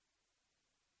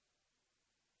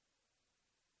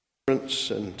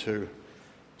and to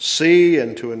see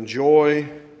and to enjoy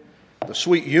the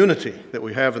sweet unity that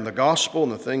we have in the gospel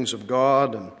and the things of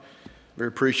God. And very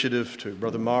appreciative to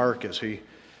Brother Mark as he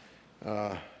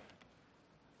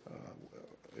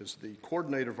is the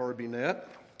coordinator of RBNet,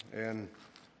 and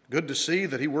good to see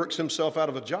that he works himself out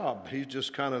of a job. He's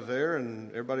just kind of there,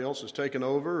 and everybody else is taking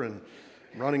over and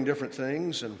running different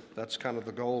things, and that's kind of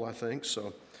the goal, I think.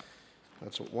 So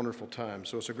that's a wonderful time.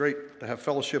 So it's a great to have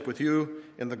fellowship with you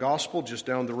in the gospel just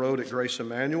down the road at Grace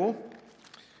Emmanuel.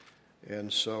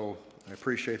 And so I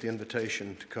appreciate the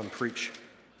invitation to come preach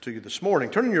to you this morning.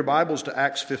 Turning your Bibles to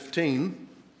Acts 15.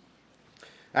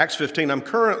 Acts 15, I'm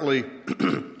currently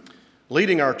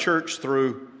leading our church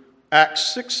through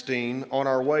Acts 16 on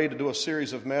our way to do a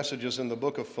series of messages in the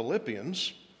book of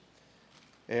Philippians.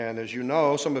 And as you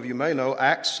know, some of you may know,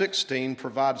 Acts 16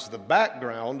 provides the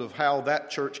background of how that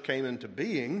church came into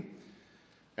being.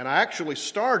 And I actually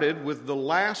started with the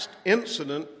last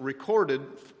incident recorded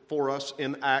for us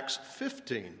in Acts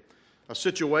 15, a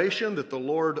situation that the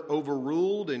Lord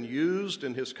overruled and used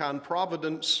in His kind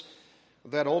providence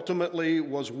that ultimately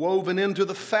was woven into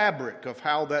the fabric of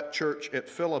how that church at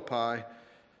Philippi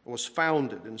was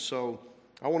founded. And so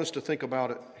I want us to think about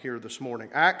it here this morning.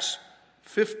 Acts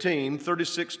 15,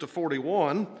 36 to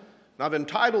 41. And I've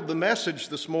entitled the message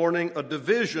this morning, A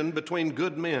Division Between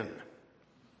Good Men.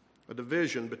 A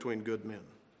division between good men.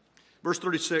 Verse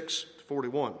 36 to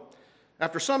 41.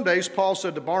 After some days, Paul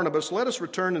said to Barnabas, "Let us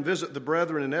return and visit the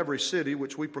brethren in every city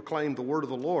which we proclaim the word of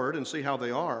the Lord and see how they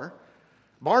are."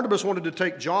 Barnabas wanted to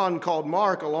take John, called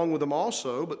Mark, along with them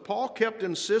also, but Paul kept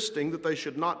insisting that they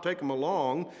should not take him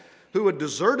along, who had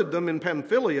deserted them in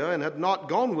Pamphylia and had not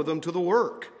gone with them to the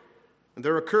work. And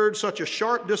there occurred such a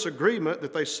sharp disagreement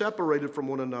that they separated from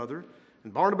one another,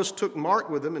 and Barnabas took Mark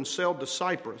with him and sailed to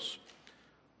Cyprus.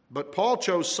 But Paul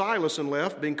chose Silas and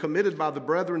left, being committed by the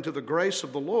brethren to the grace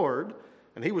of the Lord,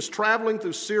 and he was traveling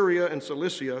through Syria and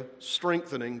Cilicia,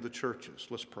 strengthening the churches.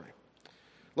 Let's pray.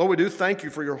 Lord, we do thank you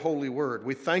for your holy word.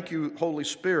 We thank you, Holy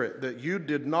Spirit, that you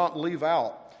did not leave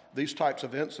out these types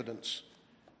of incidents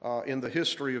in the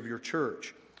history of your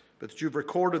church, but that you've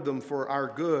recorded them for our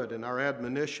good and our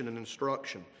admonition and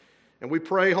instruction. And we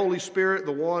pray, Holy Spirit,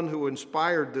 the one who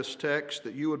inspired this text,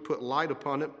 that you would put light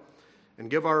upon it and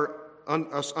give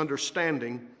us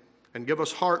understanding and give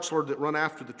us hearts, Lord, that run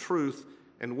after the truth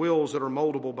and wills that are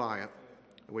moldable by it.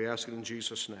 And we ask it in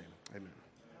Jesus' name. Amen.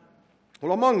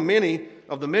 Well, among many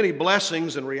of the many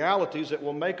blessings and realities that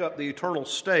will make up the eternal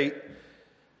state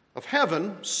of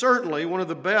heaven, certainly one of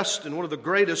the best and one of the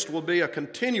greatest will be a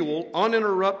continual,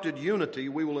 uninterrupted unity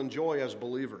we will enjoy as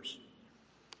believers.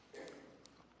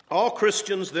 All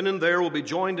Christians then and there will be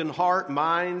joined in heart,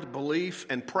 mind, belief,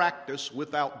 and practice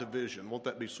without division. Won't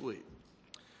that be sweet?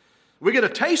 We get a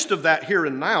taste of that here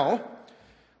and now.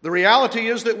 The reality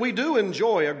is that we do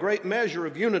enjoy a great measure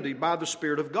of unity by the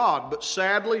Spirit of God, but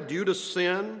sadly, due to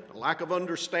sin, lack of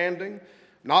understanding,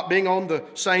 not being on the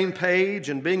same page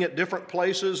and being at different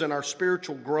places in our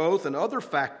spiritual growth and other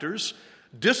factors,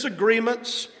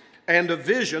 disagreements and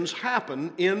divisions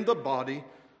happen in the body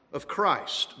of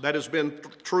Christ. That has been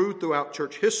true throughout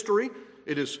church history.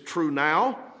 It is true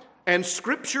now. And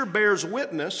Scripture bears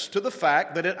witness to the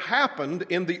fact that it happened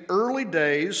in the early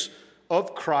days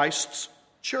of Christ's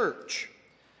church.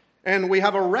 And we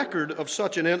have a record of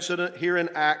such an incident here in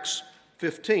Acts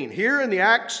 15. Here in the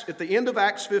Acts, at the end of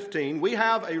Acts 15, we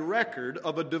have a record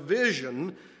of a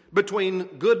division between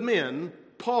good men,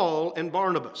 Paul and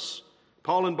Barnabas.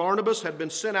 Paul and Barnabas had been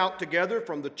sent out together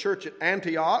from the church at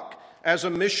Antioch as a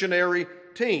missionary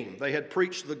team. They had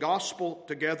preached the gospel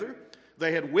together.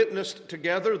 They had witnessed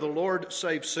together the Lord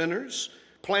save sinners,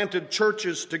 planted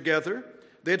churches together.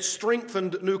 They had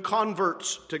strengthened new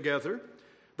converts together.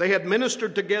 They had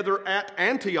ministered together at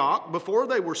Antioch before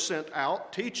they were sent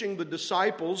out, teaching the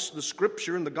disciples the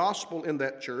Scripture and the gospel in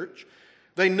that church.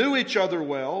 They knew each other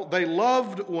well. They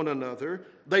loved one another.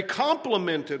 They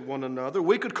complemented one another.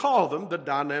 We could call them the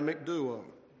dynamic duo.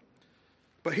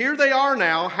 But here they are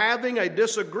now having a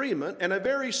disagreement, and a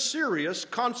very serious,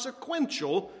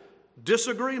 consequential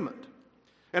disagreement.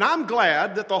 And I'm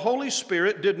glad that the Holy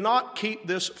Spirit did not keep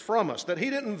this from us, that He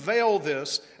didn't veil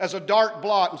this as a dark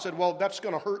blot and said, well, that's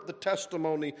going to hurt the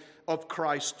testimony of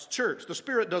Christ's church. The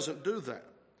Spirit doesn't do that.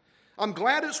 I'm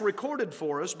glad it's recorded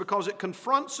for us because it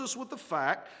confronts us with the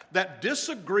fact that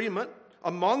disagreement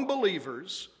among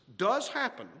believers does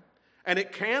happen, and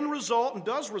it can result and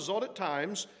does result at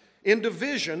times in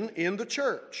division in the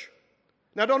church.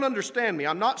 Now, don't understand me.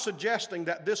 I'm not suggesting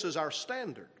that this is our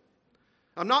standard.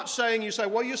 I'm not saying you say,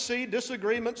 well, you see,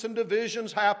 disagreements and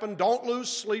divisions happen. Don't lose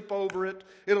sleep over it.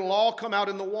 It'll all come out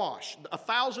in the wash.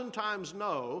 1,000 times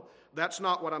no, that's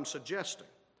not what I'm suggesting.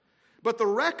 But the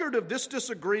record of this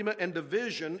disagreement and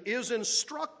division is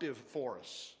instructive for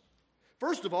us.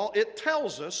 First of all, it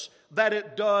tells us that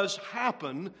it does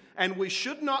happen, and we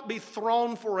should not be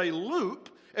thrown for a loop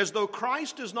as though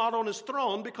Christ is not on his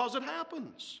throne because it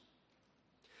happens.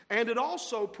 And it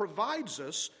also provides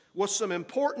us with some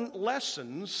important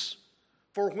lessons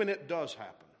for when it does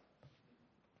happen.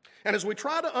 And as we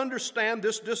try to understand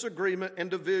this disagreement and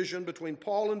division between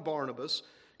Paul and Barnabas,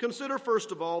 consider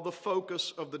first of all the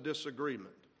focus of the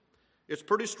disagreement. It's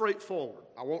pretty straightforward.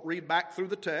 I won't read back through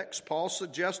the text. Paul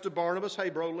suggests to Barnabas, hey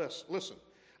bro, listen.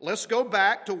 Let's go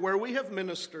back to where we have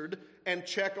ministered and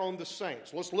check on the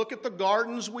saints. Let's look at the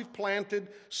gardens we've planted,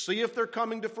 see if they're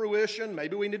coming to fruition.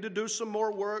 Maybe we need to do some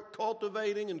more work,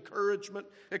 cultivating, encouragement,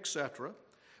 etc.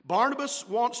 Barnabas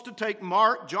wants to take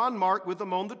John Mark, with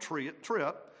him on the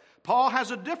trip. Paul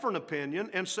has a different opinion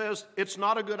and says it's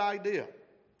not a good idea.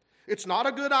 It's not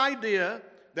a good idea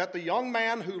that the young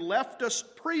man who left us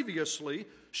previously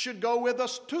should go with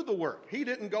us to the work. He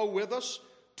didn't go with us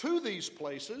to these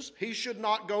places. He should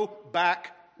not go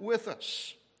back with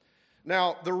us.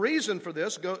 Now, the reason for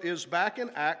this is back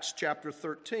in Acts chapter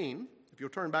 13. If you'll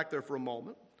turn back there for a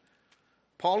moment.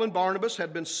 Paul and Barnabas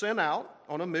had been sent out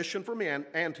on a mission from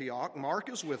Antioch.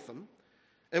 Mark is with them.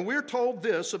 And we're told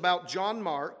this about John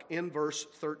Mark in verse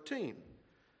 13.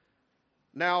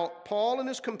 Now, Paul and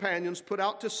his companions put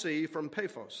out to sea from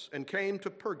Paphos and came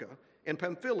to Perga in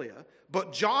Pamphylia,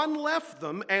 but John left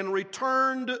them and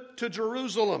returned to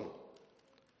Jerusalem.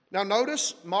 Now,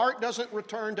 notice Mark doesn't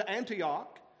return to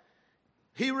Antioch.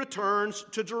 He returns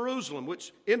to Jerusalem,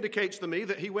 which indicates to me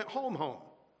that he went home.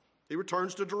 He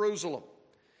returns to Jerusalem.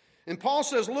 And Paul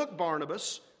says, look,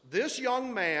 Barnabas, this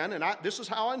young man, and this is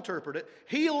how I interpret it,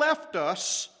 he left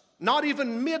us not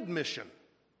even mid-mission.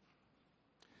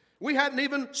 We hadn't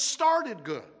even started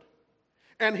good.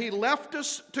 And he left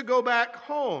us to go back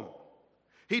home.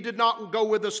 He did not go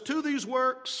with us to these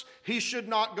works. He should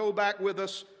not go back with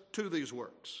us to these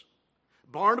works.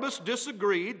 Barnabas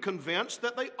disagreed, convinced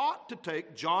that they ought to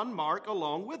take John Mark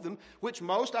along with them, which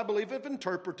most, I believe, have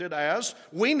interpreted as,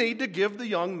 we need to give the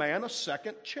young man a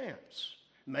second chance.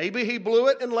 Maybe he blew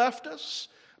it and left us,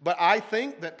 but I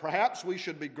think that perhaps we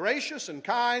should be gracious and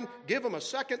kind, give him a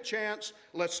second chance,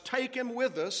 let's take him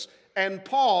with us. And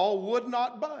Paul would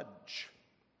not budge.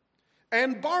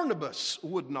 And Barnabas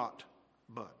would not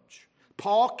budge.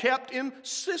 Paul kept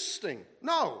insisting,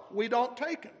 no, we don't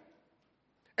take him.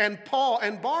 And Paul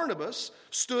and Barnabas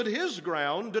stood his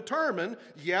ground, determined,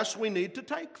 yes, we need to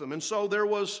take them. And so there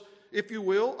was, if you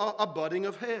will, a butting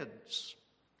of heads.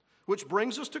 Which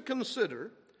brings us to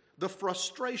consider the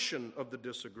frustration of the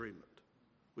disagreement.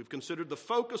 We've considered the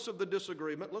focus of the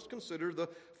disagreement. Let's consider the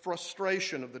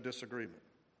frustration of the disagreement.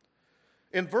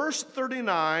 In verse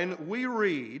 39, we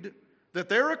read that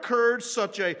there occurred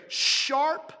such a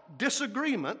sharp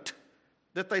disagreement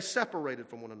that they separated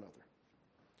from one another.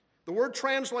 The word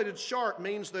translated sharp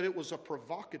means that it was a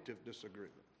provocative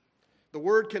disagreement. The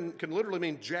word can literally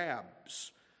mean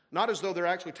jabs, not as though they're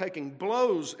actually taking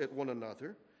blows at one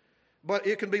another, but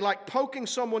it can be like poking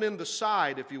someone in the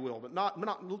side, if you will, but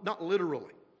not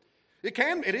literally.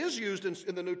 It is used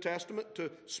in the New Testament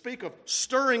to speak of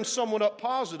stirring someone up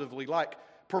positively, like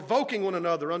provoking one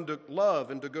another unto love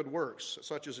and to good works,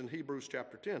 such as in Hebrews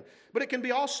chapter 10. But it can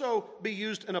also be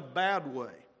used in a bad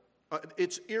way.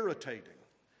 It's irritating.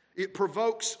 It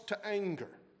provokes to anger.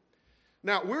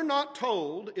 Now, we're not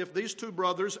told if these two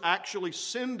brothers actually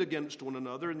sinned against one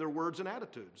another in their words and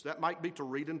attitudes. That might be to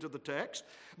read into the text,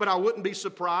 but I wouldn't be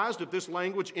surprised if this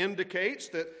language indicates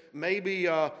that maybe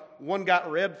one got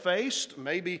red-faced,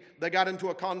 maybe they got into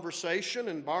a conversation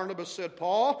and Barnabas said,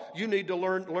 Paul, you need to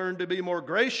learn to be more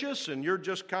gracious, and you're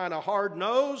just kind of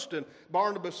hard-nosed. And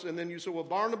then you say, well,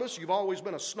 Barnabas, you've always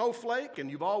been a snowflake and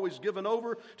you've always given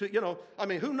over to,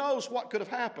 who knows what could have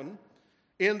happened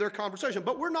in their conversation.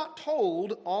 But we're not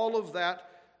told all of that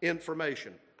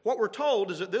information. What we're told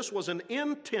is that this was an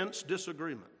intense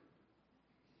disagreement.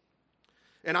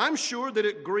 And I'm sure that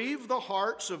it grieved the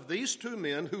hearts of these two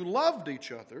men who loved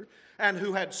each other and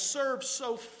who had served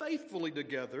so faithfully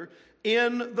together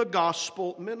in the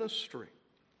gospel ministry.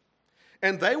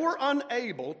 And they were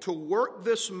unable to work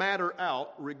this matter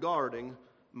out regarding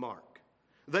Mark.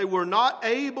 They were not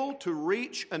able to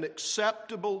reach an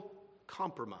acceptable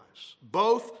compromise.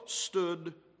 Both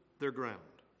stood their ground.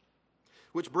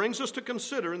 Which brings us to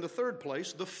consider, in the third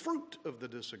place, the fruit of the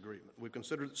disagreement. We've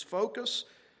considered its focus,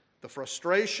 the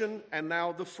frustration, and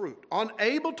now the fruit.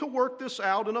 Unable to work this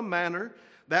out in a manner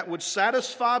that would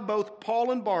satisfy both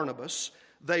Paul and Barnabas,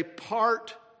 they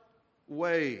part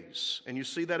ways. And you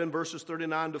see that in verses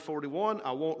 39 to 41.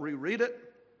 I won't reread it.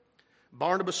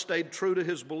 Barnabas stayed true to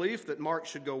his belief that Mark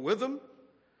should go with him,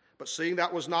 but seeing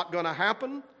that was not going to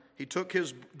happen, he took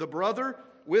the brother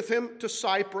with him to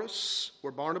Cyprus,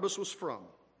 where Barnabas was from.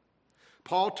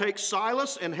 Paul takes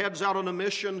Silas and heads out on a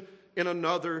mission in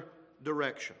another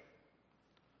direction.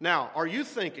 Now, are you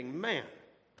thinking, man,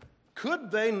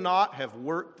 could they not have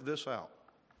worked this out?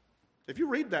 If you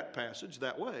read that passage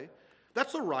that way,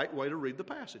 that's the right way to read the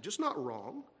passage. It's not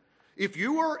wrong. If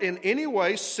you are in any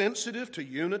way sensitive to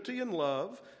unity and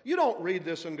love, you don't read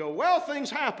this and go, well, things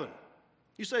happen.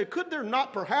 You say, could there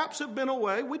not perhaps have been a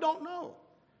way? We don't know.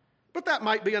 But that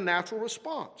might be a natural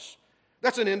response.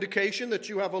 That's an indication that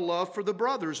you have a love for the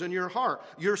brothers in your heart.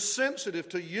 You're sensitive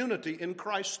to unity in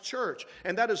Christ's church.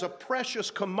 And that is a precious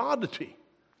commodity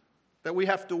that we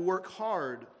have to work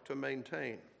hard to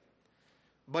maintain.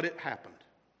 But it happened.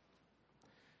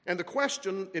 And the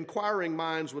question inquiring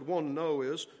minds would want to know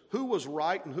is, who was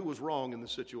right and who was wrong in the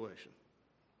situation?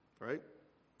 Right?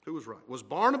 Who was right? Was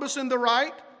Barnabas in the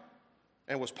right?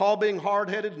 And was Paul being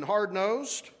hard-headed and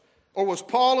hard-nosed? Or was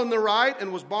Paul in the right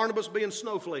and was Barnabas being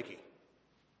snowflakey?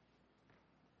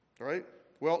 Right?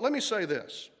 Well, let me say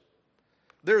this.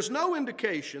 There's no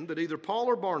indication that either Paul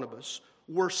or Barnabas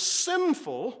were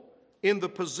sinful in the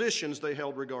positions they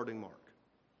held regarding Mark.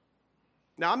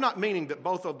 Now, I'm not meaning that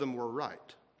both of them were right.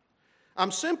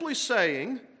 I'm simply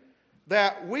saying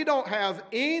that we don't have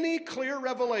any clear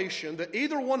revelation that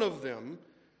either one of them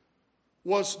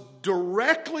was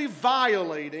directly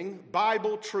violating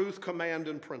Bible truth, command,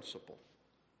 and principle.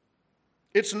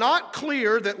 It's not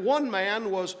clear that one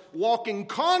man was walking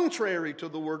contrary to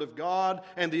the Word of God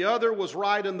and the other was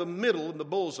right in the middle, in the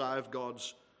bullseye of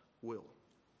God's will.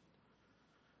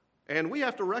 And we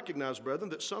have to recognize, brethren,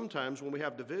 that sometimes when we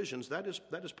have divisions, that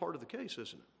is part of the case,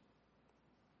 isn't it?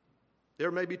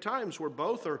 There may be times where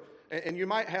both are, and you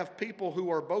might have people who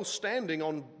are both standing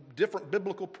on different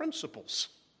biblical principles,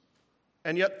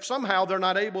 and yet somehow they're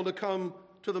not able to come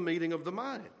to the meeting of the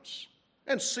minds.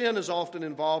 And sin is often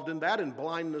involved in that, and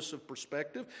blindness of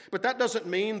perspective. But that doesn't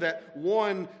mean that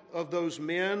one of those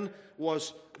men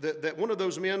was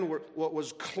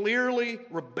clearly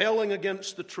rebelling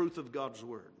against the truth of God's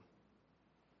word.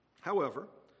 However,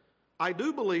 I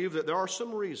do believe that there are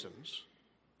some reasons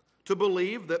to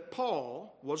believe that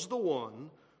Paul was the one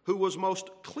who was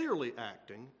most clearly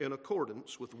acting in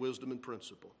accordance with wisdom and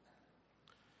principle.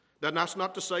 That's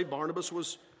not to say Barnabas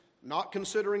was not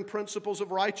considering principles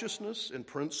of righteousness and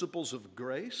principles of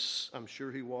grace. I'm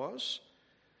sure he was.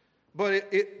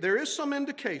 But there is some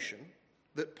indication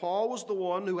that Paul was the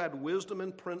one who had wisdom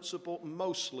and principle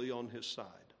mostly on his side.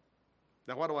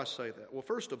 Now, why do I say that? Well,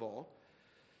 first of all,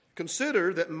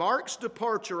 consider that Mark's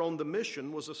departure on the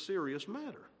mission was a serious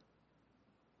matter.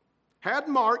 Had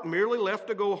Mark merely left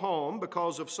to go home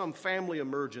because of some family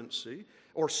emergency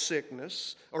or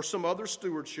sickness or some other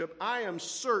stewardship, I am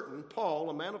certain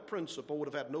Paul, a man of principle, would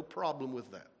have had no problem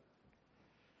with that.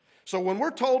 So when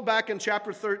we're told back in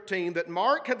chapter 13 that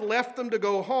Mark had left them to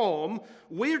go home,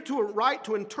 we're right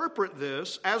to interpret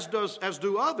this, as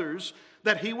do others,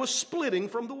 that he was splitting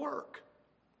from the work.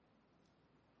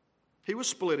 He was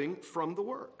splitting from the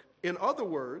work. In other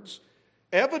words,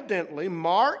 evidently,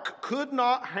 Mark could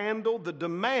not handle the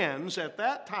demands at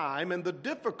that time and the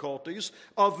difficulties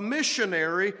of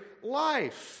missionary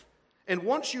life. And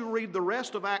once you read the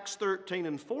rest of Acts 13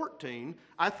 and 14,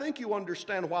 I think you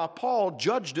understand why Paul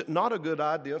judged it not a good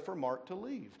idea for Mark to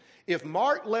leave. If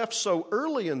Mark left so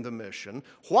early in the mission,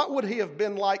 what would he have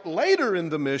been like later in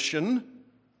the mission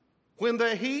when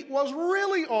the heat was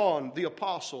really on the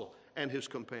apostle and his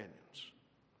companions?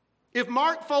 If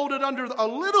Mark folded under a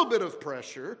little bit of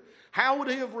pressure, how would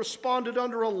he have responded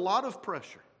under a lot of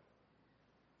pressure?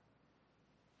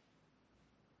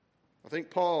 I think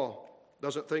Paul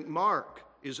doesn't think Mark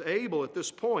is able at this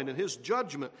point in his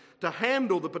judgment to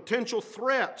handle the potential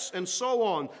threats and so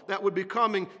on that would be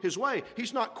coming his way.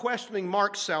 He's not questioning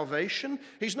Mark's salvation.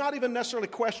 He's not even necessarily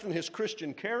questioning his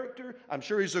Christian character. I'm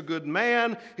sure he's a good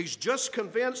man. He's just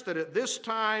convinced that at this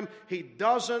time he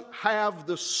doesn't have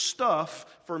the stuff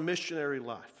for missionary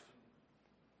life.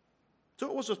 So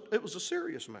it was a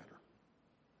serious matter.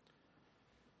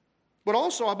 But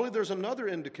also I believe there's another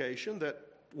indication that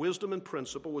wisdom and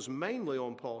principle was mainly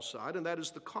on Paul's side, and that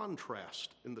is the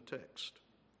contrast in the text.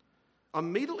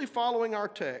 Immediately following our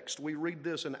text, we read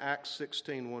this in Acts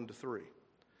 16, 1-3.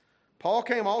 Paul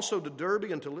came also to Derbe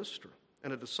and to Lystra,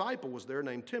 And a disciple was there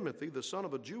named Timothy, the son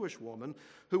of a Jewish woman,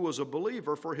 who was a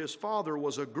believer, for his father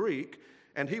was a Greek,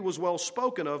 and he was well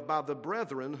spoken of by the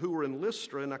brethren who were in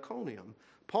Lystra and Iconium.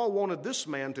 Paul wanted this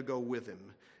man to go with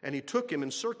him, and he took him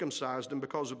and circumcised him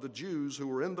because of the Jews who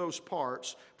were in those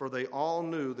parts, for they all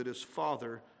knew that his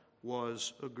father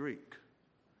was a Greek.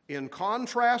 In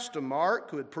contrast to Mark,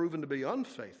 who had proven to be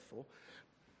unfaithful,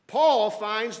 Paul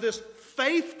finds this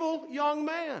faithful young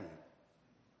man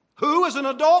who, as an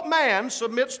adult man,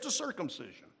 submits to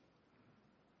circumcision.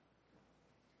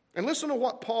 And listen to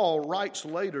what Paul writes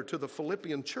later to the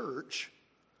Philippian church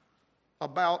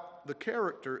about the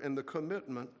character and the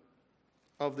commitment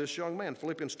of this young man.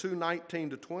 Philippians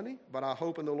 2:19-20, but I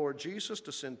hope in the Lord Jesus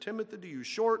to send Timothy to you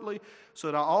shortly,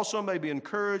 so that I also may be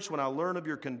encouraged when I learn of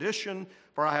your condition,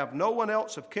 for I have no one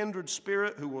else of kindred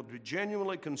spirit who will be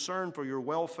genuinely concerned for your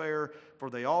welfare,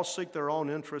 for they all seek their own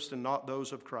interest and not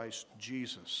those of Christ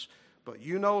Jesus. But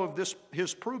you know of this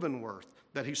his proven worth,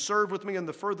 that he served with me in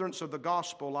the furtherance of the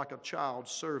gospel like a child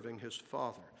serving his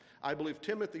father. I believe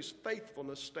Timothy's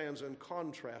faithfulness stands in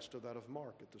contrast to that of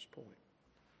Mark at this point.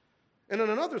 And then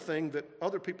another thing that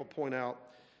other people point out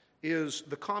is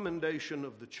the commendation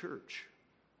of the church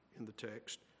in the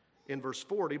text. In verse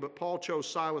 40, but Paul chose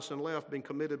Silas and left, being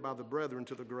committed by the brethren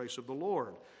to the grace of the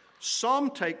Lord. Some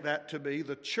take that to be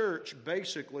the church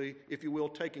basically, if you will,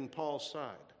 taking Paul's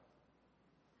side.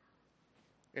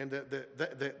 And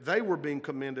that they were being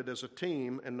commended as a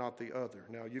team and not the other.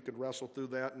 Now, you could wrestle through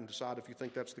that and decide if you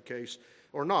think that's the case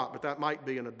or not, but that might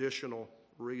be an additional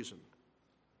reason.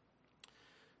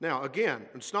 Now, again,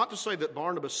 it's not to say that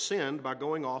Barnabas sinned by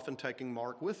going off and taking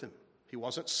Mark with him. He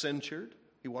wasn't censured.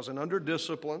 He wasn't under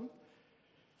discipline.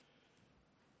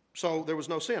 So there was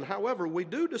no sin. However, we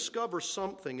do discover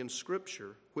something in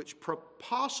Scripture which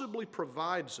possibly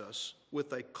provides us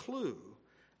with a clue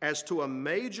as to a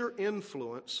major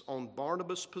influence on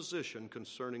Barnabas' position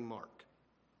concerning Mark.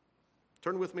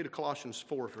 Turn with me to Colossians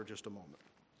 4 for just a moment.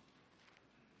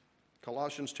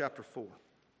 Colossians chapter 4.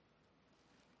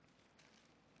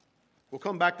 We'll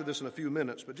come back to this in a few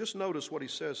minutes, but just notice what he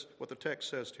says, what the text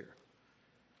says here.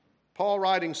 Paul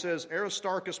writing says,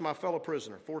 Aristarchus, my fellow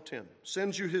prisoner, 4:10,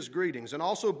 sends you his greetings, and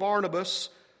also Barnabas,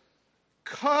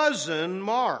 cousin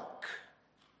Mark,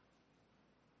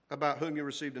 about whom you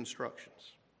received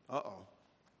instructions.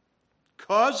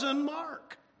 Cousin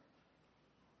Mark.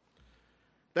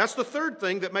 That's the third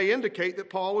thing that may indicate that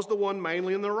Paul was the one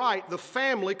mainly in the right, the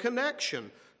family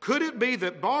connection. Could it be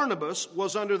that Barnabas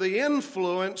was under the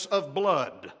influence of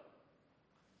blood?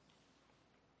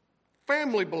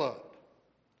 Family blood.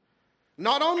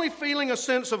 Not only feeling a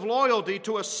sense of loyalty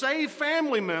to a saved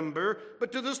family member,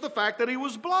 but to just the fact that he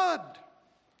was blood.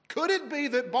 Could it be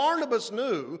that Barnabas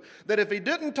knew that if he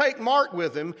didn't take Mark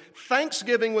with him,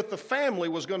 Thanksgiving with the family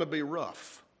was going to be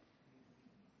rough?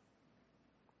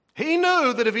 He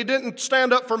knew that if he didn't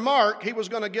stand up for Mark, he was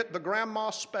going to get the grandma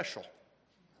special.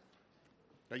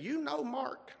 Now, you know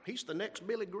Mark. He's the next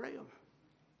Billy Graham.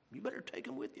 You better take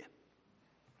him with you.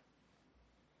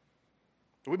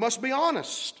 We must be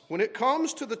honest. When it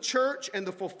comes to the church and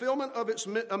the fulfillment of its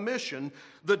mission,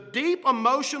 the deep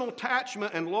emotional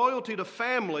attachment and loyalty to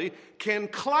family can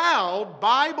cloud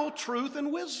Bible truth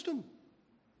and wisdom.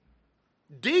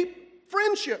 Deep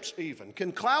friendships even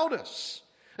can cloud us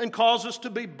and cause us to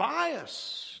be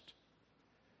biased.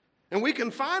 And we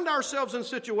can find ourselves in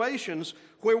situations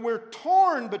where we're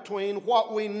torn between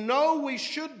what we know we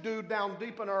should do down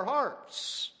deep in our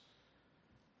hearts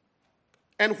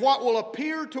and what will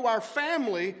appear to our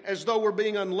family as though we're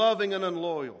being unloving and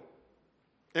unloyal.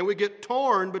 And we get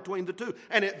torn between the two.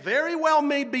 And it very well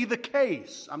may be the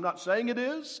case. I'm not saying it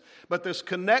is, but this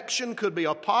connection could be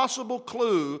a possible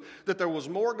clue that there was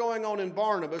more going on in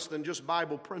Barnabas than just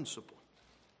Bible principle.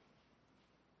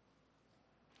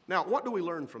 Now, what do we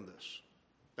learn from this?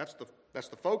 That's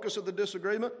the focus of the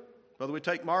disagreement, whether we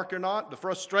take Mark or not. The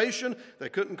frustration, they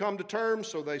couldn't come to terms,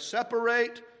 so they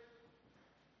separate.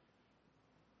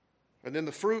 And then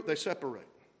the fruit, they separate.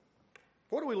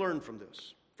 What do we learn from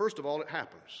this? First of all, it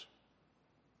happens.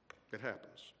 It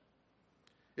happens.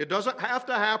 It doesn't have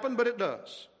to happen, but it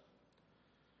does.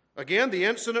 Again, the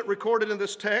incident recorded in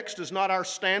this text is not our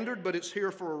standard, but it's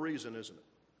here for a reason, isn't it?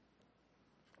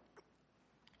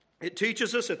 It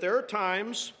teaches us that there are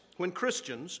times when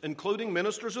Christians, including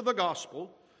ministers of the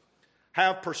gospel,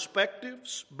 have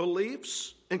perspectives,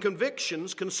 beliefs, and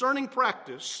convictions concerning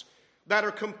practice that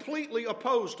are completely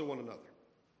opposed to one another.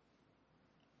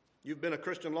 You've been a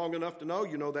Christian long enough to know,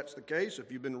 you know that's the case.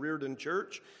 If you've been reared in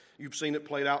church, you've seen it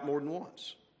played out more than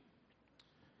once.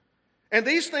 And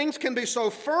these things can be so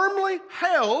firmly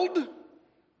held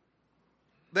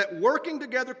that working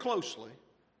together closely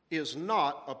is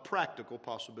not a practical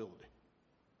possibility.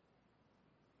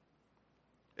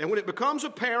 And when it becomes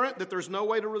apparent that there's no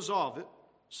way to resolve it,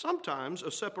 sometimes a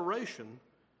separation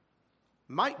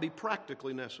might be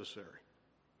practically necessary,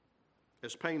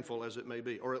 as painful as it may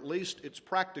be, or at least it's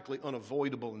practically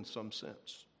unavoidable in some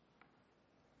sense.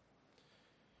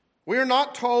 We are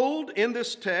not told in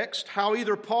this text how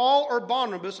either Paul or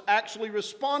Barnabas actually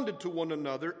responded to one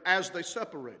another as they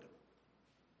separated.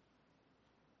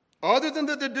 Other than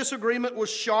that the disagreement was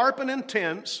sharp and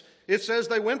intense, it says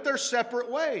they went their separate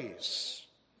ways.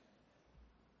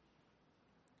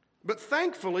 But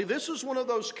thankfully, this is one of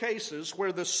those cases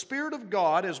where the Spirit of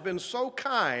God has been so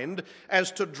kind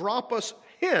as to drop us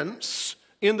hints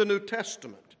in the New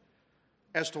Testament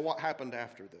as to what happened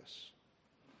after this.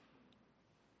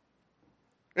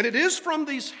 And it is from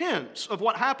these hints of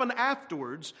what happened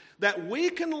afterwards that we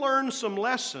can learn some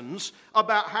lessons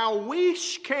about how we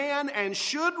can and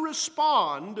should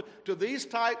respond to these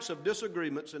types of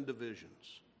disagreements and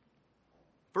divisions.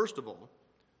 First of all,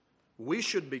 we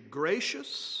should be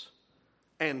gracious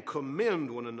and commend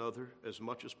one another as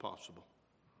much as possible.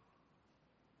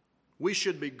 We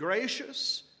should be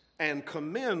gracious and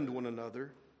commend one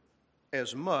another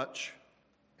as much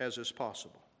as is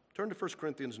possible. Turn to 1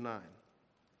 Corinthians 9.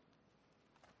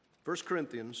 1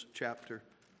 Corinthians chapter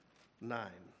 9.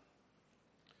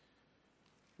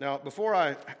 Now, before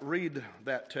I read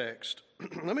that text,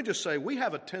 let me just say we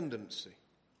have a tendency,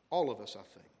 all of us, I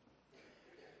think,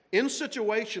 in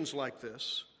situations like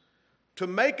this, to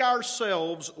make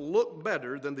ourselves look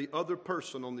better than the other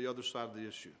person on the other side of the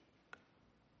issue.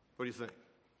 What do you think?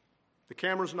 The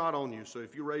camera's not on you, so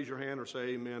if you raise your hand or say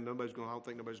amen, I don't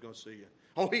think nobody's going to see you.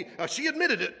 Oh, she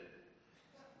admitted it.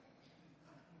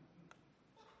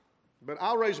 But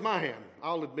I'll raise my hand.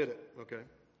 I'll admit it, okay?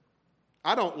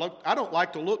 I don't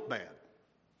like to look bad.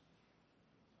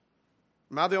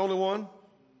 Am I the only one?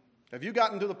 Have you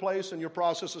gotten to the place in your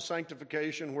process of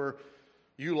sanctification where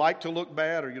you like to look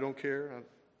bad or you don't care?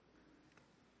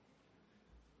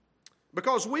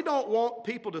 Because we don't want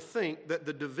people to think that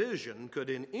the division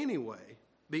could in any way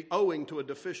be owing to a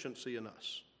deficiency in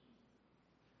us.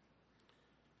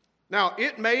 Now,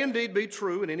 it may indeed be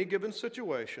true in any given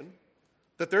situation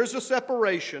that there's a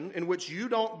separation in which you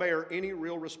don't bear any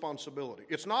real responsibility.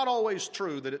 It's not always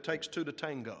true that it takes two to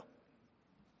tango.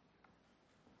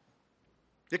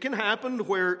 It can happen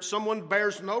where someone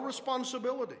bears no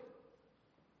responsibility.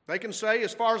 They can say,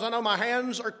 as far as I know, my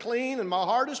hands are clean and my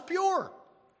heart is pure.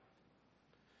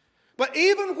 But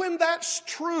even when that's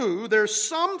true, there's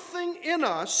something in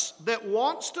us that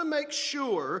wants to make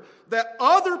sure that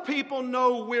other people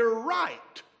know we're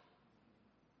right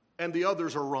and the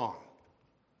others are wrong.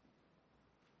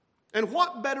 And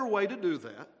what better way to do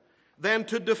that than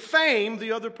to defame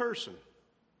the other person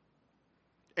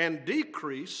and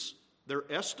decrease their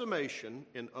estimation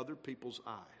in other people's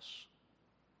eyes?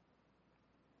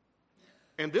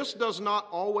 And this does not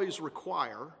always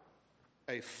require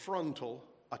a frontal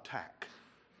attack.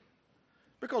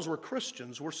 Because we're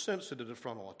Christians, we're sensitive to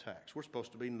frontal attacks. We're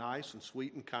supposed to be nice and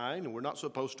sweet and kind, and we're not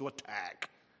supposed to attack.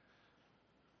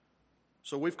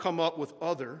 So we've come up with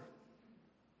other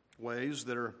ways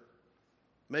that are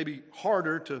maybe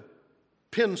harder to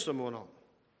pin someone on.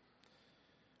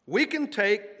 We can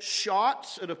take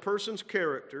shots at a person's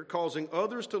character, causing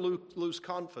others to lose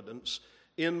confidence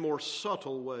in more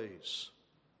subtle ways.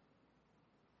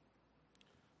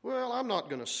 Well, I'm not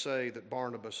going to say that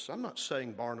I'm not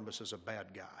saying Barnabas is a bad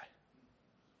guy.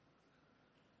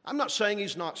 I'm not saying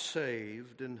he's not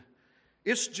saved, and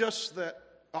it's just that,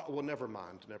 never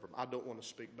mind. I don't want to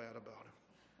speak bad about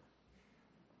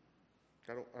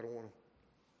him.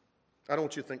 I don't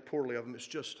want you to think poorly of him. It's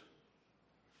just,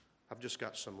 I've just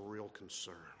got some real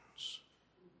concerns.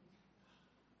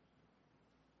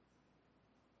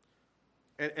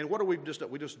 And what do we just do?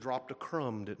 We just dropped a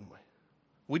crumb, didn't we?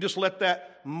 We just let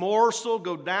that morsel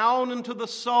go down into the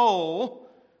soul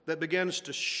that begins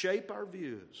to shape our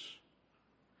views.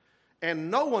 And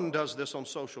no one does this on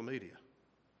social media.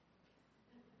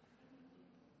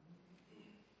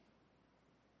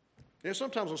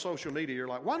 Sometimes on social media you're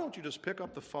like, why don't you just pick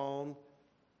up the phone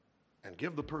and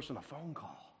give the person a phone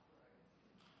call?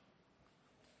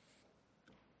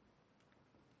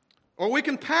 Or we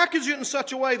can package it in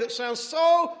such a way that sounds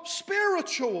so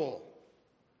spiritual.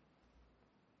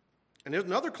 And there's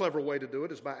another clever way to do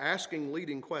it is by asking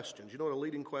leading questions. You know what a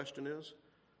leading question is?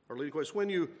 Or leading question. When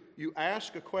you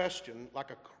ask a question, like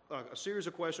a series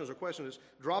of questions, or question is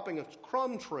dropping a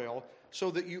crumb trail so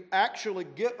that you actually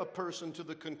get a person to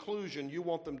the conclusion you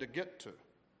want them to get to.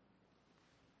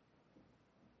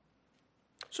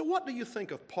 So what do you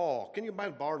think of Paul? Can you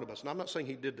imagine Barnabas? And I'm not saying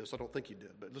he did this. I don't think he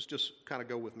did. But let's just kind of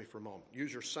go with me for a moment.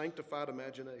 Use your sanctified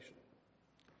imagination.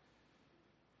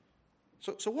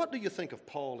 So what do you think of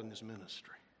Paul and his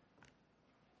ministry?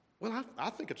 Well, I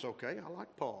think it's okay. I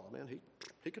like Paul. Man,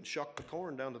 he can shuck the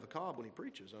corn down to the cob when he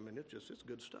preaches. I mean, it's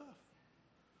good stuff.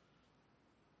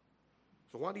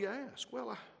 So why do you ask?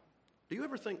 Well, do you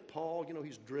ever think Paul,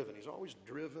 he's driven. He's always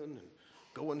driven and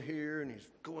going here and he's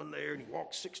going there and he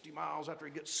walks 60 miles after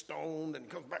he gets stoned and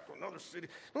comes back to another city.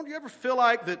 Don't you ever feel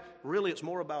like that really it's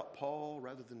more about Paul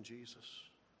rather than Jesus?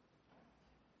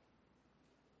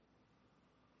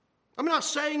 I'm not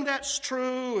saying that's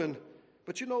true,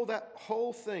 but that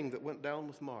whole thing that went down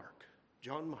with Mark,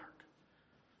 John Mark,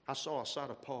 I saw a side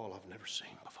of Paul I've never seen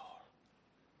before.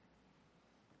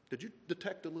 Did you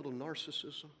detect a little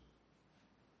narcissism?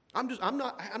 I'm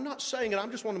not saying it.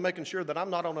 I'm just making sure that I'm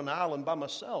not on an island by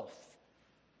myself.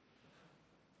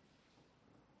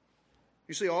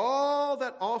 You see, all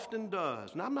that often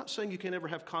does, and I'm not saying you can't ever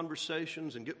have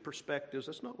conversations and get perspectives.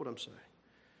 That's not what I'm saying.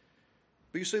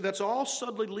 But you see, that's all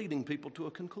subtly leading people to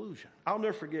a conclusion. I'll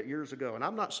never forget years ago, and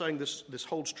I'm not saying this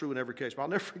holds true in every case, but I'll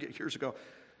never forget years ago.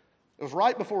 It was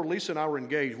right before Lisa and I were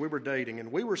engaged. We were dating,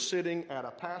 and we were sitting at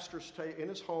a pastor's in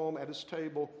his home at his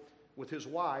table with his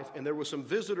wife, and there were some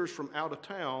visitors from out of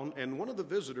town, and one of the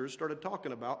visitors started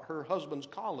talking about her husband's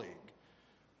colleague.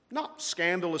 Not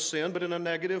scandalous sin, but in a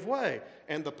negative way.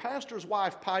 And the pastor's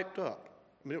wife piped up.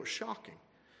 I mean, it was shocking.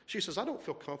 She says, I don't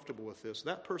feel comfortable with this.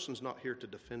 That person's not here to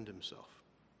defend himself.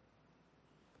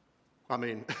 I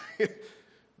mean,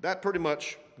 that pretty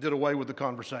much did away with the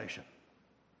conversation.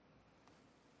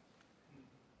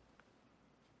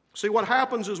 See, what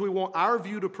happens is we want our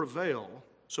view to prevail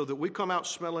so that we come out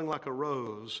smelling like a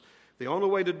rose. The only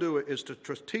way to do it is to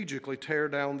strategically tear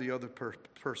down the other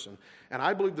person. And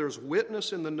I believe there's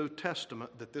witness in the New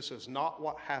Testament that this is not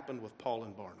what happened with Paul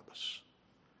and Barnabas.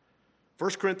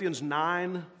 1 Corinthians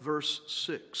 9, verse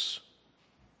 6.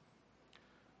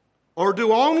 Or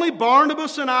do only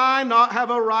Barnabas and I not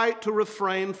have a right to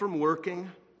refrain from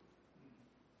working?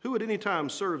 Who at any time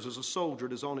serves as a soldier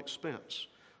at his own expense?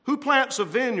 Who plants a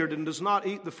vineyard and does not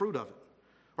eat the fruit of it?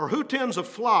 Or who tends a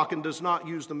flock and does not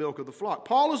use the milk of the flock?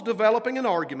 Paul is developing an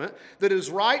argument that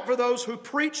is right for those who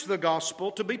preach the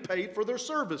gospel to be paid for their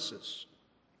services.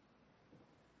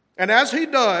 And as he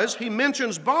does, he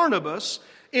mentions Barnabas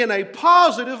in a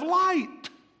positive light.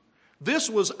 This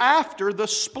was after the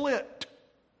split.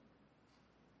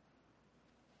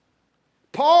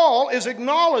 Paul is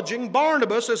acknowledging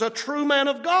Barnabas as a true man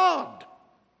of God.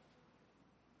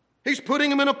 He's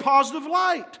putting him in a positive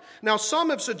light. Now, some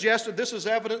have suggested this is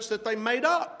evidence that they made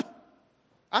up.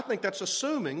 I think that's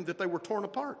assuming that they were torn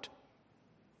apart.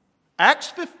 Acts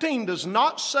 15 does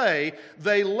not say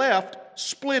they left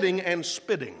splitting and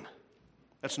spitting.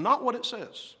 That's not what it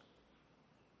says.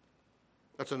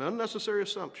 That's an unnecessary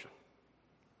assumption.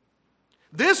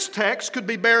 This text could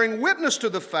be bearing witness to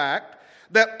the fact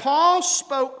that Paul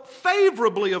spoke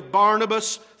favorably of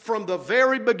Barnabas from the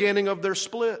very beginning of their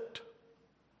split.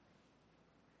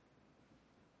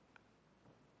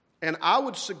 And I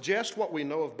would suggest what we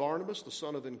know of Barnabas, the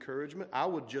son of encouragement. I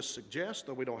would just suggest,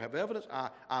 though we don't have evidence,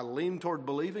 I lean toward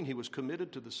believing he was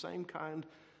committed to the same kind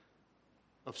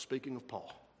of speaking of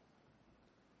Paul.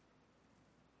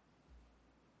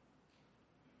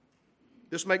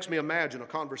 This makes me imagine a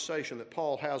conversation that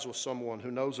Paul has with someone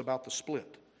who knows about the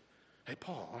split. Hey,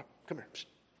 Paul, come here.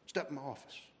 Step in my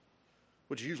office.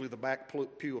 Which is usually the back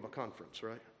pew of a conference,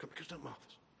 right? Come step in my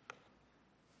office.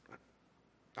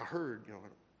 I heard,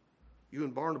 you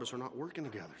and Barnabas are not working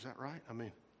together. Is that right? I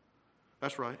mean,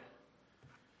 that's right.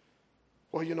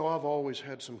 Well, I've always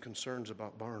had some concerns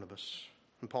about Barnabas.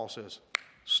 And Paul says,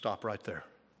 stop right there.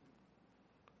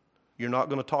 You're not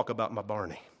going to talk about my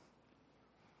Barney.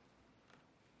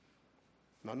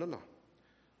 No.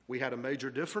 We had a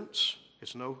major difference.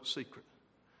 It's no secret.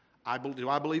 Do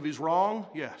I believe he's wrong?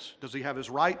 Yes. Does he have his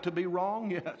right to be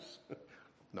wrong? Yes.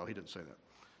 No, he didn't say that.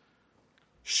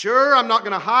 Sure, I'm not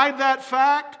going to hide that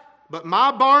fact, but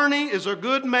my Barney is a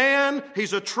good man.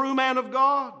 He's a true man of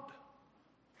God.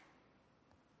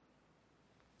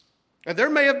 And there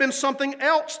may have been something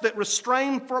else that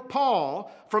restrained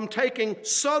Paul from taking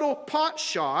subtle pot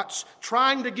shots,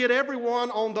 trying to get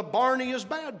everyone on the Barney is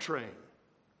bad train.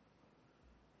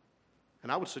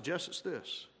 And I would suggest it's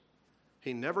this.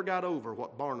 He never got over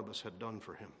what Barnabas had done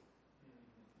for him.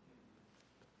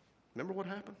 Remember what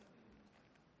happened?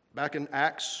 Back in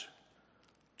Acts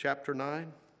chapter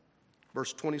 9,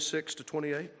 verse 26 to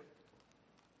 28.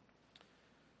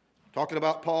 Talking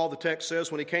about Paul, the text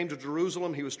says, when he came to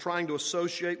Jerusalem, he was trying to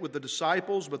associate with the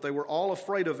disciples, but they were all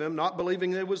afraid of him, not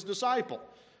believing he was a disciple.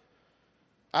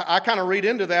 I kind of read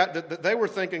into that they were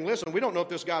thinking, listen, we don't know if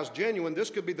this guy's genuine. This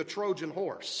could be the Trojan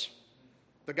horse.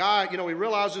 The guy, he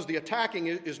realizes the attacking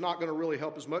is not going to really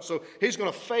help as much, so he's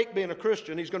going to fake being a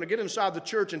Christian. He's going to get inside the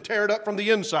church and tear it up from the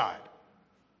inside.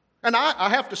 And I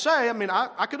have to say,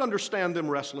 I could understand them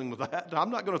wrestling with that.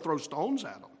 I'm not going to throw stones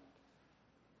at them.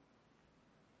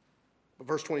 But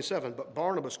verse 27, but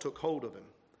Barnabas took hold of him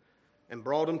and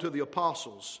brought him to the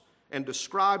apostles and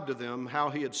described to them how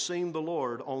he had seen the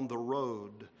Lord on the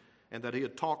road and that he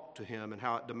had talked to him and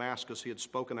how at Damascus he had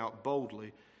spoken out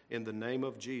boldly in the name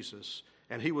of Jesus.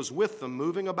 And he was with them,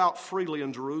 moving about freely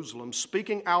in Jerusalem,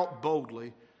 speaking out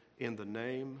boldly in the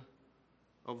name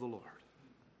of the Lord.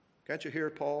 Can't you hear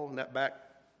Paul in that back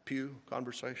pew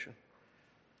conversation?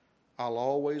 I'll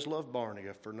always love Barney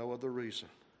if for no other reason,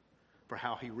 for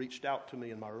how he reached out to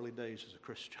me in my early days as a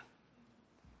Christian.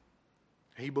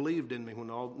 He believed in me when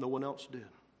no one else did.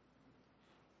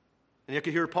 And you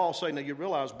can hear Paul say, now you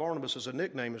realize Barnabas is a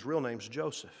nickname. His real name's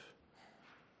Joseph.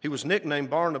 He was nicknamed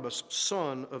Barnabas,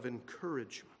 son of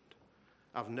encouragement.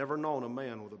 I've never known a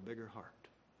man with a bigger heart.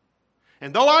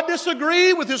 And though I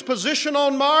disagree with his position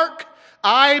on Mark,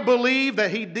 I believe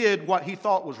that he did what he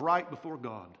thought was right before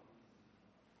God.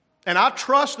 And I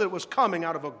trust that it was coming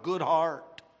out of a good heart.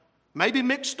 Maybe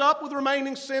mixed up with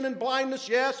remaining sin and blindness,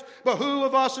 yes, but who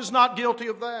of us is not guilty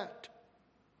of that?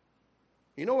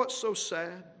 You know what's so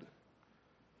sad?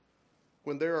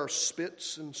 When there are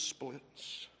spits and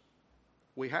splits,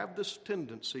 we have this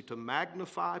tendency to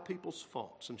magnify people's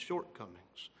faults and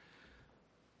shortcomings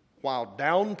while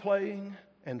downplaying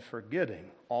and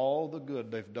forgetting all the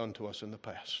good they've done to us in the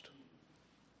past.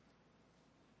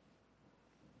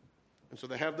 And so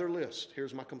they have their list.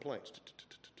 Here's my complaints.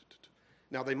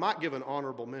 Now, they might give an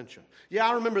honorable mention. Yeah,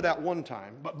 I remember that one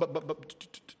time, but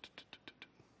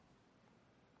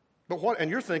what, and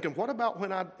you're thinking, what about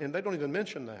when and they don't even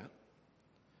mention that.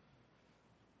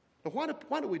 Now,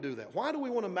 why do we do that? Why do we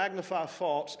want to magnify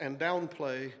faults and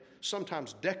downplay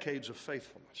sometimes decades of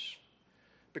faithfulness?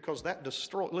 Because that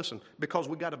because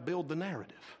we got to build the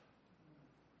narrative.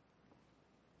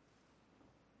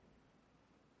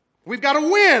 We've got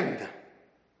to win.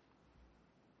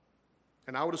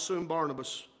 And I would assume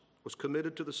Barnabas was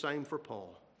committed to the same for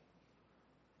Paul.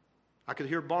 I could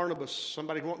hear Barnabas,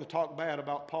 somebody wanting to talk bad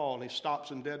about Paul, and he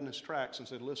stops him dead in his tracks and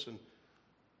said, listen,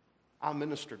 I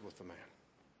ministered with the man.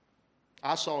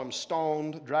 I saw him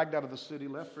stoned, dragged out of the city,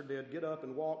 left for dead, get up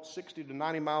and walk 60 to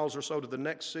 90 miles or so to the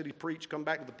next city, preach, come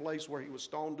back to the place where he was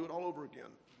stoned, do it all over again.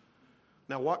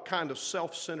 Now, what kind of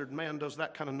self-centered man does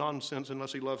that kind of nonsense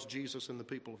unless he loves Jesus and the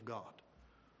people of God?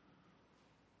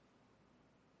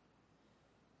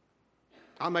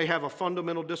 I may have a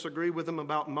fundamental disagreement with him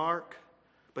about Mark,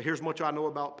 but here's much I know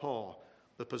about Paul.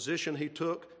 The position he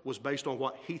took was based on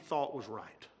what he thought was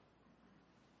right.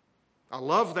 I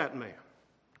love that man.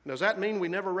 Does that mean we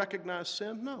never recognize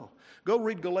sin? No. Go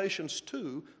read Galatians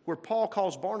 2, where Paul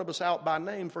calls Barnabas out by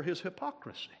name for his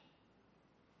hypocrisy.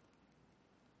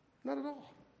 Not at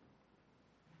all.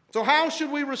 So how should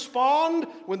we respond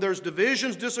when there's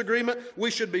divisions, disagreement?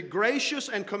 We should be gracious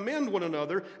and commend one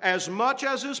another as much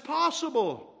as is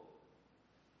possible.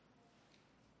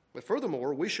 But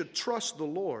furthermore, we should trust the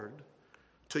Lord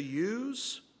to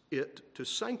use it to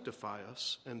sanctify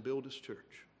us and build His church.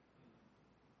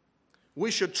 We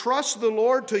should trust the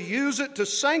Lord to use it to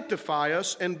sanctify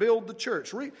us and build the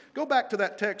church. Go back to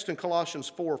that text in Colossians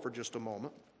 4 for just a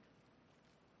moment.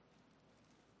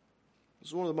 This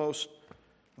is one of the most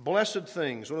blessed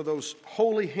things, one of those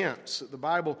holy hints that the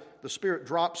Bible, the Spirit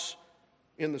drops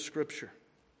in the Scripture.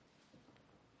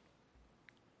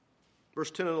 Verse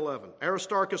 10 and 11.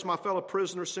 Aristarchus, my fellow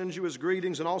prisoner, sends you his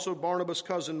greetings, and also Barnabas,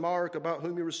 cousin Mark, about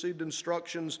whom you received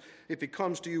instructions. If he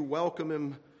comes to you, welcome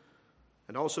him.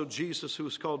 And also Jesus, who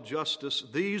is called Justus.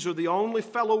 These are the only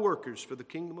fellow workers for the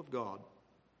kingdom of God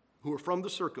who are from the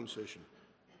circumcision.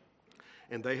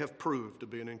 And they have proved to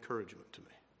be an encouragement to me.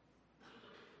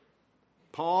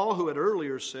 Paul, who had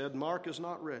earlier said, Mark is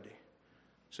not ready,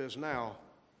 says now,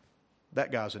 that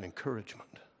guy's an encouragement.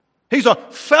 He's a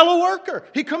fellow worker.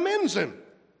 He commends him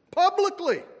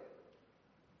publicly.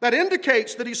 That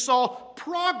indicates that he saw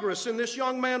progress in this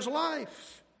young man's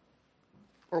life.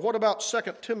 Or what about 2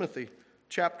 Timothy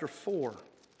chapter 4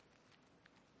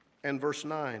 and verse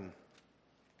 9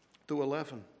 through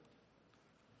 11?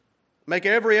 Make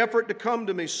every effort to come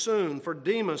to me soon, for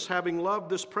Demas, having loved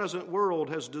this present world,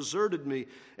 has deserted me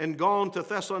and gone to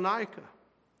Thessalonica.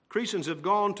 Crescens have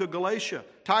gone to Galatia,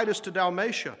 Titus to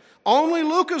Dalmatia. Only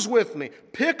Luke is with me.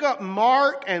 Pick up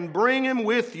Mark and bring him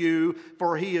with you,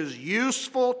 for he is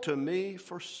useful to me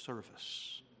for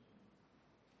service.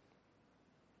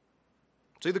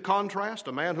 See the contrast?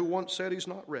 A man who once said he's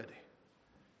not ready.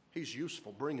 He's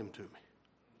useful. Bring him to me.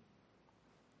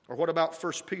 Or what about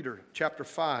 1 Peter chapter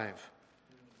 5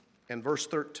 and verse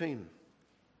 13?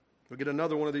 We get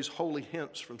another one of these holy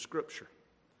hints from Scripture.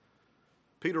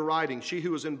 Peter writing, she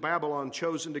who is in Babylon,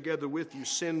 chosen together with you,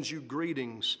 sends you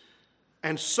greetings.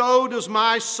 And so does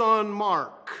my son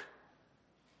Mark.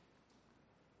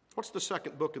 What's the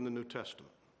second book in the New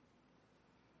Testament?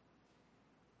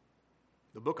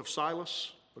 The book of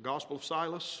Silas, the Gospel of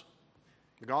Silas,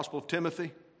 the Gospel of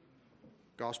Timothy,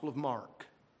 Gospel of Mark.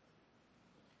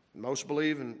 Most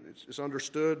believe, and it's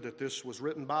understood, that this was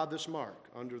written by this Mark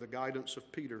under the guidance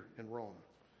of Peter in Rome.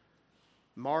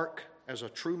 Mark, as a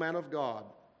true man of God,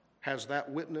 has that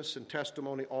witness and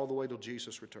testimony all the way till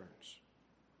Jesus returns.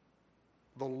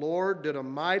 The Lord did a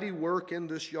mighty work in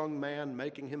this young man,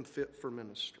 making him fit for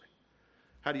ministry.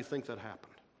 How do you think that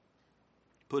happened?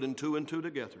 Putting two and two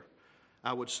together,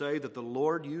 I would say that the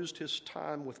Lord used his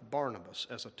time with Barnabas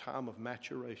as a time of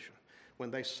maturation. When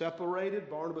they separated,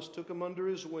 Barnabas took him under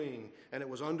his wing, and it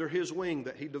was under his wing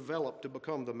that he developed to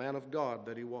become the man of God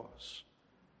that he was.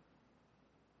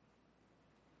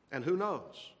 And who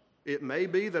knows? It may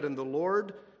be that in the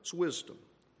Lord's wisdom,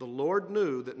 the Lord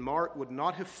knew that Mark would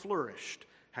not have flourished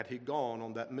had he gone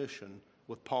on that mission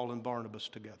with Paul and Barnabas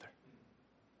together.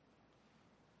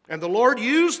 And the Lord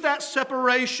used that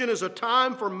separation as a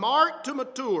time for Mark to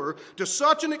mature to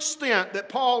such an extent that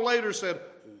Paul later said,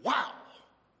 wow,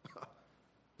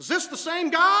 is this the same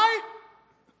guy?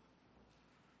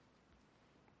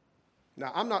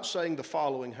 Now, I'm not saying the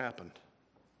following happened.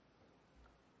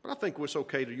 But I think it's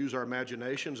okay to use our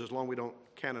imaginations as long as we don't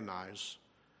canonize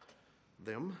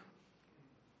them.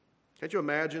 Can't you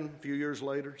imagine a few years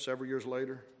later, several years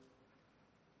later,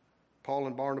 Paul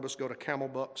and Barnabas go to Camel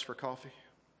Bucks for coffee?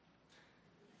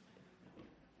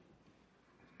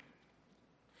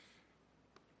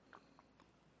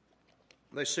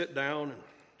 They sit down and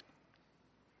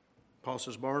Paul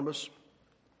says, Barnabas,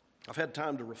 I've had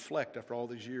time to reflect after all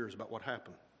these years about what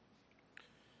happened.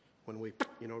 When we,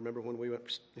 remember when we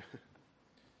went?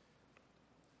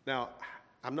 Now,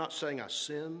 I'm not saying I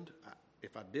sinned.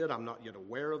 If I did, I'm not yet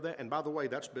aware of that. And by the way,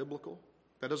 that's biblical.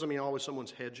 That doesn't mean always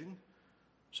someone's hedging.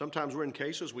 Sometimes we're in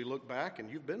cases, we look back, and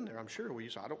you've been there, I'm sure. We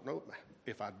say, I don't know.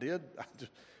 If I did,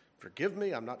 forgive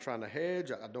me. I'm not trying to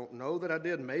hedge. I don't know that I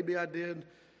did. Maybe I did.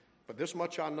 But this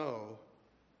much I know.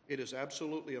 It is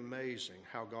absolutely amazing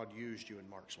how God used you in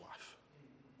Mark's life.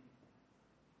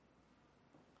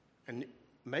 And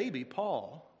maybe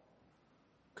Paul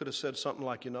could have said something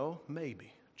like,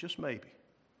 maybe, just maybe.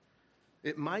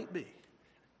 It might be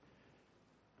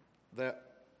that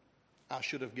I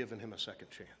should have given him a second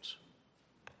chance.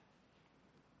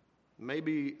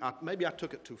 Maybe I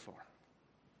took it too far.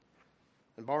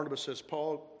 And Barnabas says,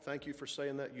 Paul, thank you for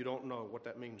saying that. You don't know what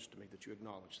that means to me that you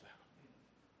acknowledge that.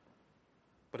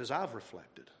 But as I've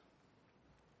reflected,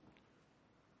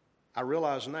 I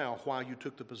realize now why you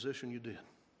took the position you did.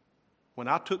 When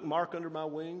I took Mark under my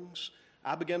wings,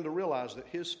 I began to realize that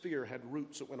his fear had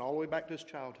roots that went all the way back to his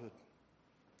childhood.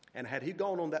 And had he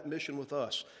gone on that mission with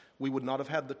us, we would not have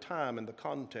had the time and the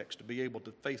context to be able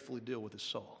to faithfully deal with his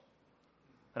soul.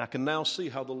 And I can now see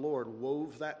how the Lord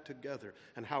wove that together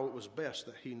and how it was best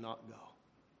that he not go.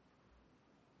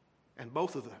 And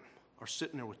both of them are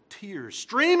sitting there with tears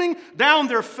streaming down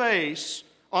their face,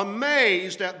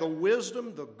 amazed at the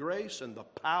wisdom, the grace, and the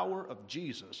power of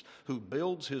Jesus, who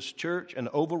builds his church and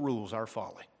overrules our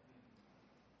folly.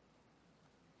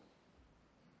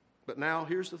 But now,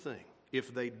 here's the thing.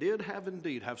 If they did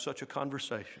indeed have such a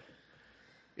conversation,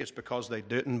 it's because they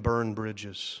didn't burn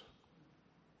bridges.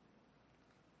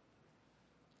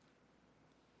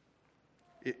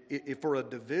 If for a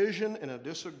division and a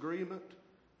disagreement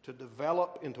to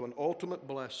develop into an ultimate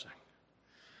blessing,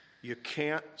 you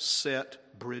can't set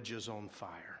bridges on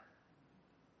fire.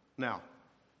 Now,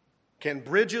 can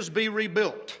bridges be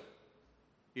rebuilt?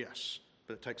 Yes,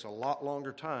 but it takes a lot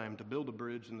longer time to build a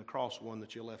bridge than the cross one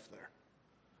that you left there.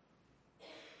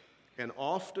 And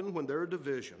often when there are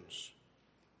divisions,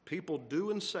 people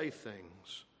do and say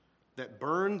things that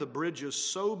burn the bridges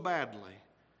so badly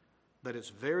that it's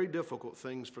very difficult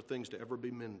for things to ever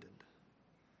be mended.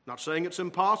 Not saying it's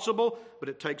impossible, but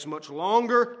it takes much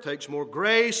longer, takes more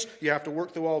grace. You have to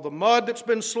work through all the mud that's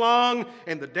been slung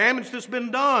and the damage that's been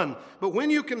done. But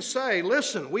when you can say,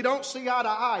 listen, we don't see eye to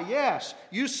eye. Yes,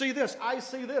 you see this, I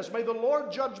see this. May the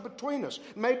Lord judge between us.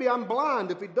 Maybe I'm blind.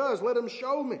 If he does, let him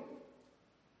show me.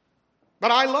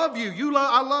 But I love you.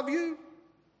 I love you.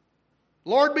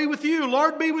 Lord be with you.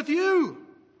 Lord be with you.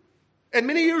 And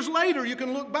many years later, you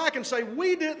can look back and say,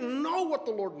 we didn't know what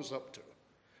the Lord was up to.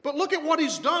 But look at what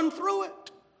He's done through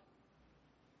it.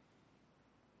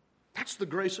 That's the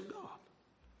grace of God.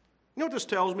 You know what this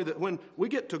tells me? That when we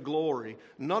get to glory,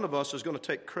 none of us is going to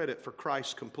take credit for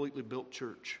Christ's completely built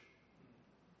church.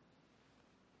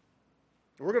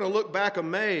 We're going to look back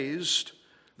amazed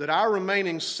that our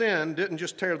remaining sin didn't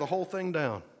just tear the whole thing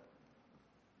down.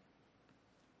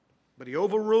 But He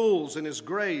overrules in His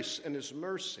grace and His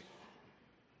mercy.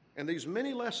 And these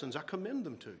many lessons, I commend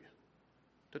them to you,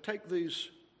 to take these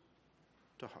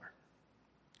to heart.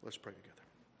 Let's pray together.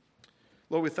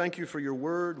 Lord, we thank you for your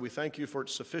word. We thank you for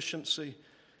its sufficiency.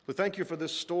 We thank you for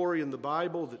this story in the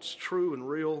Bible that's true and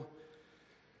real.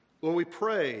 Lord, we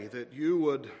pray that you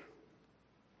would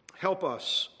help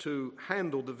us to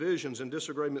handle divisions and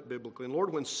disagreement biblically. And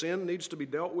Lord, when sin needs to be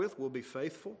dealt with, we'll be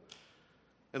faithful.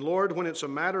 And Lord, when it's a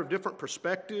matter of different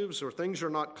perspectives or things are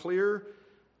not clear,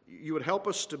 you would help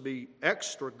us to be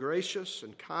extra gracious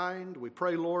and kind. We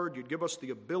pray, Lord, you'd give us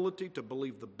the ability to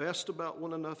believe the best about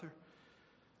one another.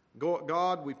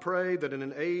 God, we pray that in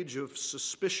an age of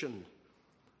suspicion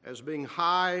as being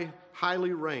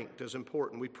highly ranked as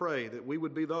important, we pray that we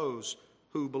would be those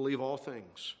who believe all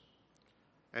things.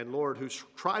 And Lord, who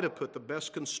try to put the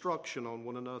best construction on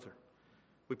one another.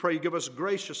 We pray you give us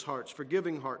gracious hearts,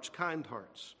 forgiving hearts, kind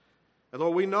hearts. And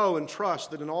Lord, we know and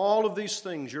trust that in all of these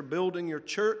things you're building your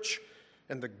church,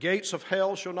 and the gates of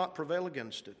hell shall not prevail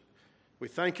against it. We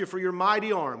thank you for your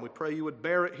mighty arm. We pray you would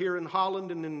bear it here in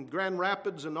Holland and in Grand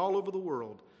Rapids and all over the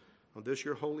world on this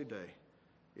your holy day.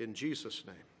 In Jesus'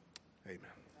 name,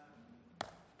 amen.